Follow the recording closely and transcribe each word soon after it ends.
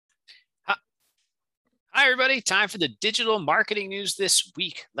Hi, everybody. Time for the digital marketing news this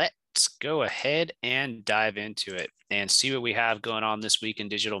week. Let's go ahead and dive into it and see what we have going on this week in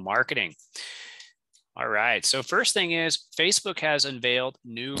digital marketing. All right. So first thing is Facebook has unveiled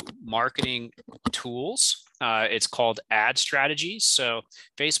new marketing tools. It's called Ad Strategies. So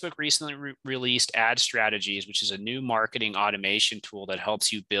Facebook recently released Ad Strategies, which is a new marketing automation tool that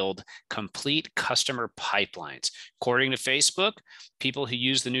helps you build complete customer pipelines. According to Facebook, people who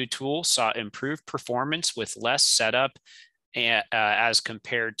use the new tool saw improved performance with less setup as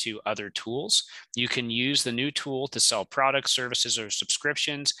compared to other tools. You can use the new tool to sell products, services, or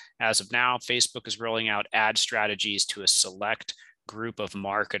subscriptions. As of now, Facebook is rolling out ad strategies to a select group of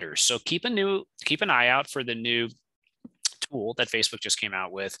marketers. So keep an eye out for the new tool that Facebook just came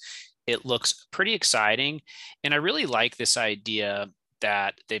out with. It looks pretty exciting. And I really like this idea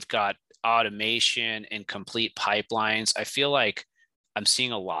that they've got automation and complete pipelines. I feel like I'm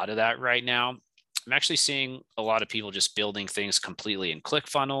seeing a lot of that right now. I'm actually seeing a lot of people just building things completely in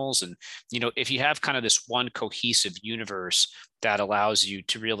ClickFunnels. And, if you have kind of this one cohesive universe that allows you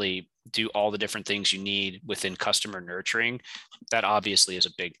to really do all the different things you need within customer nurturing, that obviously is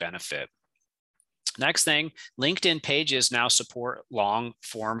a big benefit. Next thing, LinkedIn pages now support long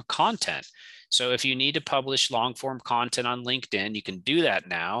form content. So if you need to publish long form content on LinkedIn, you can do that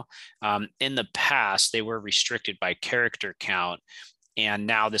now. In the past, they were restricted by character count. And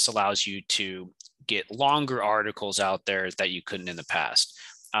now this allows you to get longer articles out there that you couldn't in the past.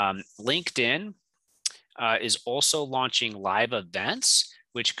 LinkedIn is also launching live events,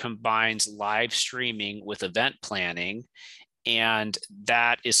 which combines live streaming with event planning. And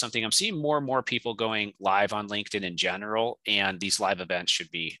that is something I'm seeing more and more people going live on LinkedIn in general. And these live events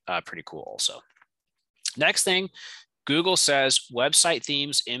should be pretty cool also. Next thing, Google says website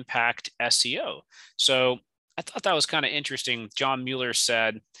themes impact SEO. So I thought that was kind of interesting. John Mueller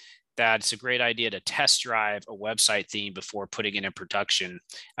said that it's a great idea to test drive a website theme before putting it in production.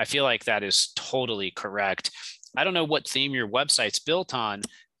 I feel like that is totally correct. I don't know what theme your website's built on,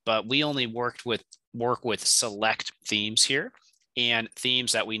 but we only work with select themes here and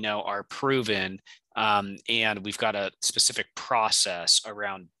themes that we know are proven. And we've got a specific process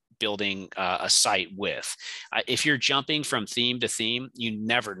around building a site with. If you're jumping from theme to theme, you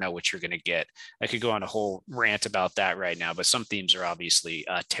never know what you're going to get. I could go on a whole rant about that right now, but some themes are obviously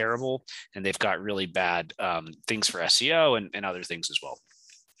terrible and they've got really bad things for SEO and other things as well.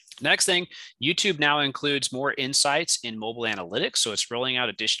 Next thing, YouTube now includes more insights in mobile analytics. So it's rolling out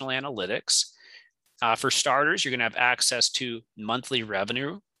additional analytics. For starters, you're going to have access to monthly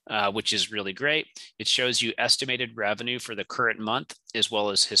revenue, which is really great. It shows you estimated revenue for the current month, as well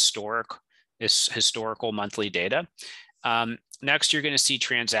as historical monthly data. Next, you're going to see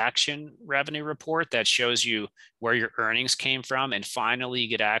transaction revenue report that shows you where your earnings came from. And finally, you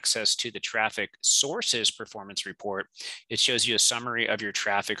get access to the traffic sources performance report. It shows you a summary of your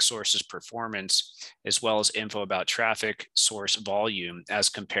traffic sources performance, as well as info about traffic source volume as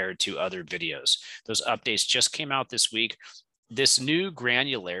compared to other videos. Those updates just came out this week. This new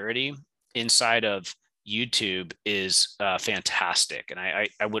granularity inside of YouTube is fantastic. And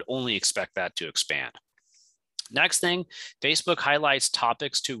I would only expect that to expand. Next thing, Facebook highlights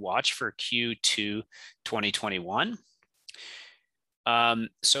topics to watch for Q2 2021.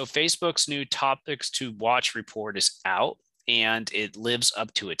 So Facebook's new topics to watch report is out, and it lives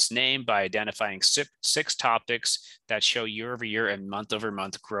up to its name by identifying six topics that show year-over-year and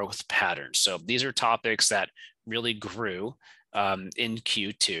month-over-month growth patterns. So these are topics that really grew in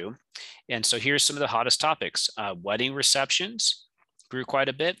Q2. And so here's some of the hottest topics. Wedding receptions grew quite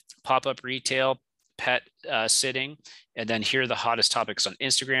a bit, pop-up retail, pet sitting, and then here are the hottest topics on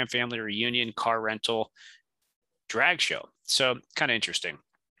Instagram: family reunion, car rental, drag show. So kind of interesting.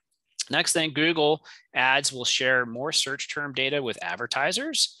 Next thing, Google Ads will share more search term data with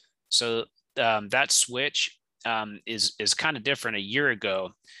advertisers. So that switch is kind of different. A year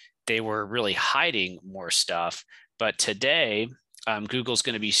ago, they were really hiding more stuff, but today, Google's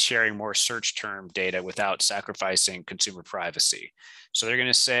going to be sharing more search term data without sacrificing consumer privacy. So they're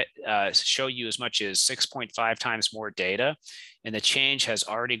going to show you as much as 6.5 times more data, and the change has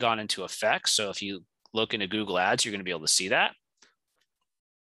already gone into effect. So if you look into Google Ads, you're going to be able to see that.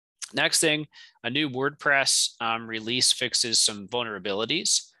 Next thing, a new WordPress release fixes some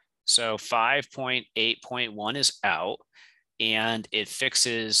vulnerabilities. So 5.8.1 is out, and it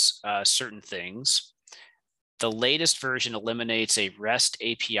fixes certain things. The latest version eliminates a REST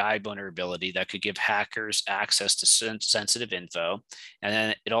API vulnerability that could give hackers access to sensitive info. And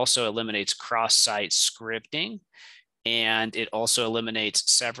then it also eliminates cross-site scripting. And it also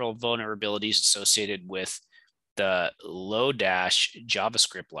eliminates several vulnerabilities associated with the Lodash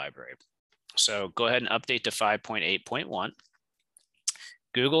JavaScript library. So go ahead and update to 5.8.1.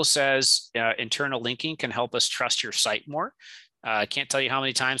 Google says internal linking can help us trust your site more. I can't tell you how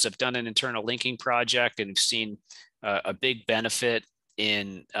many times I've done an internal linking project and seen a big benefit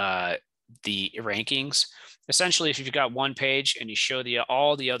in the rankings. Essentially, if you've got one page and you show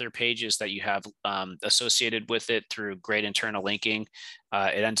all the other pages that you have associated with it through great internal linking,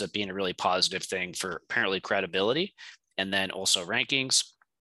 it ends up being a really positive thing for apparently credibility and then also rankings.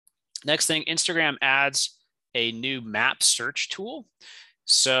 Next thing, Instagram adds a new map search tool.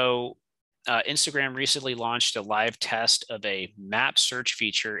 So Instagram recently launched a live test of a map search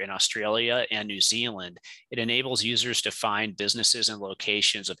feature in Australia and New Zealand. It enables users to find businesses and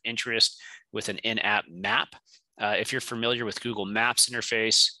locations of interest with an in-app map. If you're familiar with Google Maps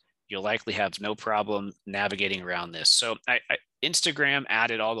interface, you'll likely have no problem navigating around this. So Instagram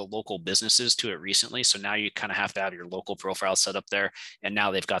added all the local businesses to it recently. So now you kind of have to have your local profile set up there. And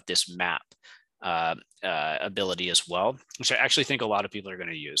now they've got this map ability as well, which I actually think a lot of people are going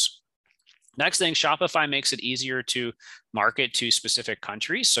to use. Next thing, Shopify makes it easier to market to specific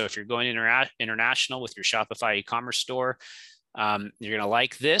countries. So if you're going international with your Shopify e-commerce store, you're going to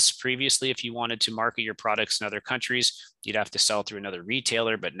like this. Previously, if you wanted to market your products in other countries, you'd have to sell through another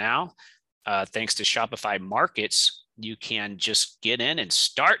retailer. But now, thanks to Shopify Markets, you can just get in and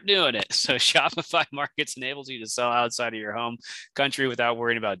start doing it. So Shopify Markets enables you to sell outside of your home country without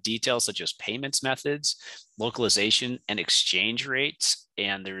worrying about details such as payments methods, localization, and exchange rates.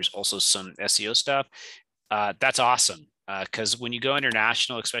 And there's also some SEO stuff. That's awesome. Because when you go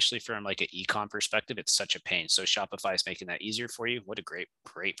international, especially from like an e-com perspective, it's such a pain. So Shopify is making that easier for you. What a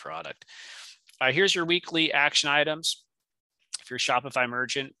great product. Here's your weekly action items. If you're a Shopify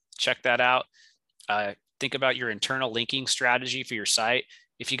merchant, check that out. Think about your internal linking strategy for your site.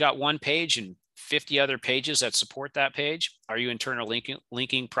 If you got one page and 50 other pages that support that page, are you internal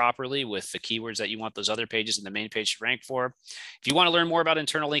linking properly with the keywords that you want those other pages in the main page to rank for? If you want to learn more about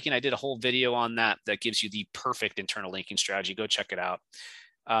internal linking, I did a whole video on that gives you the perfect internal linking strategy. Go check it out.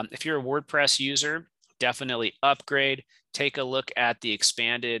 If you're a WordPress user, definitely upgrade. Take a look at the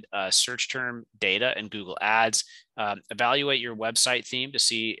expanded search term data in Google Ads. Evaluate your website theme to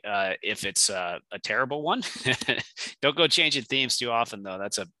see if it's a terrible one. Don't go changing themes too often, though.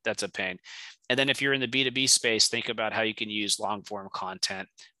 That's a pain. And then if you're in the B2B space, think about how you can use long form content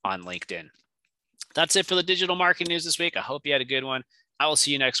on LinkedIn. That's it for the digital marketing news this week. I hope you had a good one. I will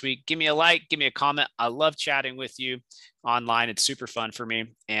see you next week. Give me a like, give me a comment. I love chatting with you online. It's super fun for me,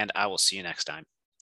 and I will see you next time.